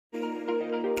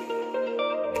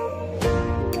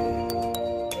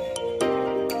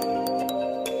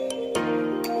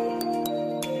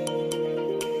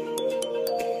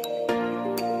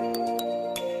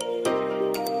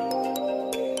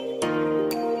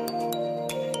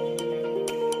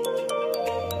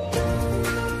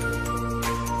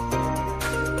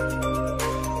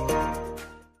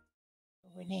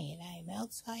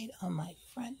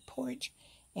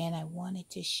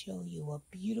to show you a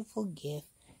beautiful gift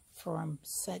from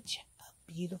such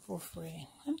a beautiful friend.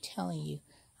 I'm telling you,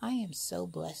 I am so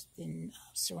blessed and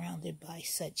surrounded by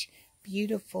such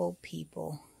beautiful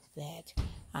people that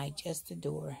I just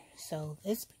adore. So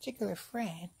this particular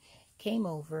friend came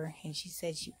over and she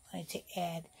said she wanted to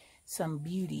add some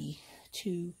beauty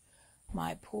to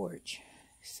my porch.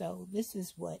 So this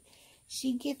is what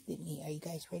she gifted me. Are you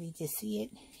guys ready to see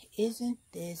it? Isn't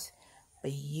this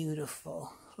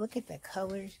beautiful? Look at the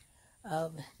colors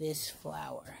of this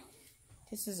flower.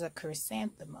 This is a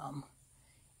chrysanthemum,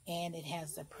 and it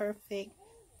has the perfect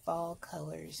fall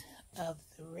colors of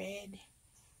the red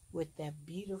with that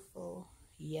beautiful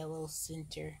yellow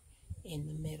center in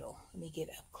the middle. Let me get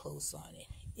up close on it.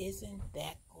 Isn't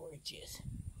that gorgeous?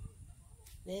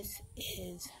 This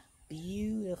is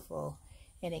beautiful,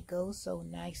 and it goes so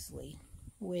nicely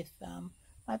with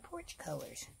my porch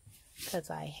colors, because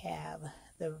I have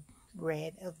the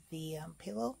red of the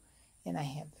pillow, and I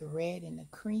have the red and the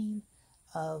cream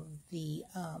of the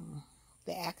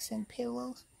accent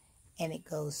pillows, and it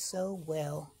goes so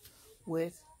well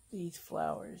with these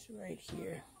flowers right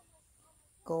here.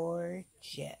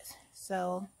 Gorgeous.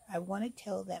 So I want to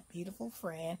tell that beautiful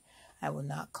friend, I will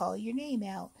not call your name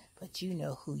out, but you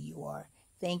know who you are.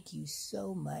 Thank you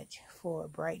so much for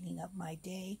brightening up my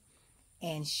day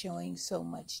and showing so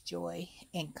much joy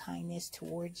and kindness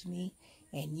towards me.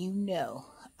 And you know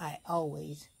I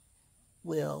always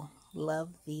will love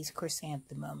these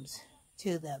chrysanthemums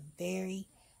to the very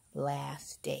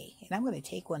last day. And I'm going to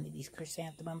take one of these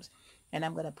chrysanthemums and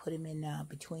I'm going to put him in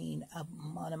between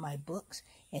one of my books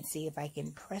and see if I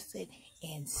can press it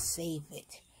and save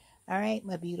it. All right,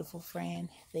 my beautiful friend,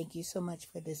 thank you so much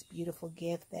for this beautiful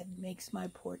gift that makes my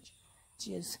porch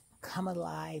just come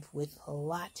alive with a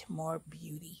lot more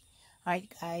beauty. All right,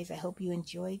 guys, I hope you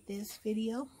enjoyed this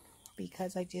video,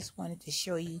 because I just wanted to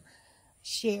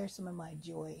share some of my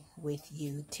joy with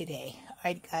you today. All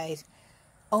right, guys.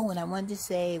 Oh, and I wanted to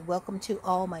say welcome to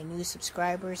all my new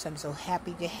subscribers. I'm so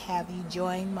happy to have you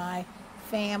join my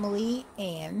family,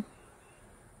 and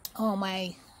all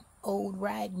my old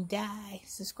ride and die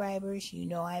subscribers. You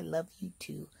know I love you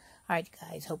too. All right,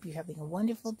 guys. Hope you're having a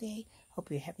wonderful day. Hope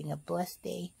you're having a blessed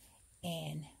day.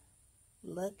 And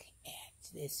look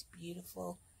at this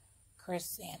beautiful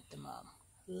chrysanthemum.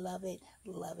 Love it,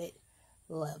 love it,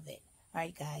 love it. All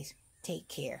right, guys. Take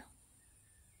care.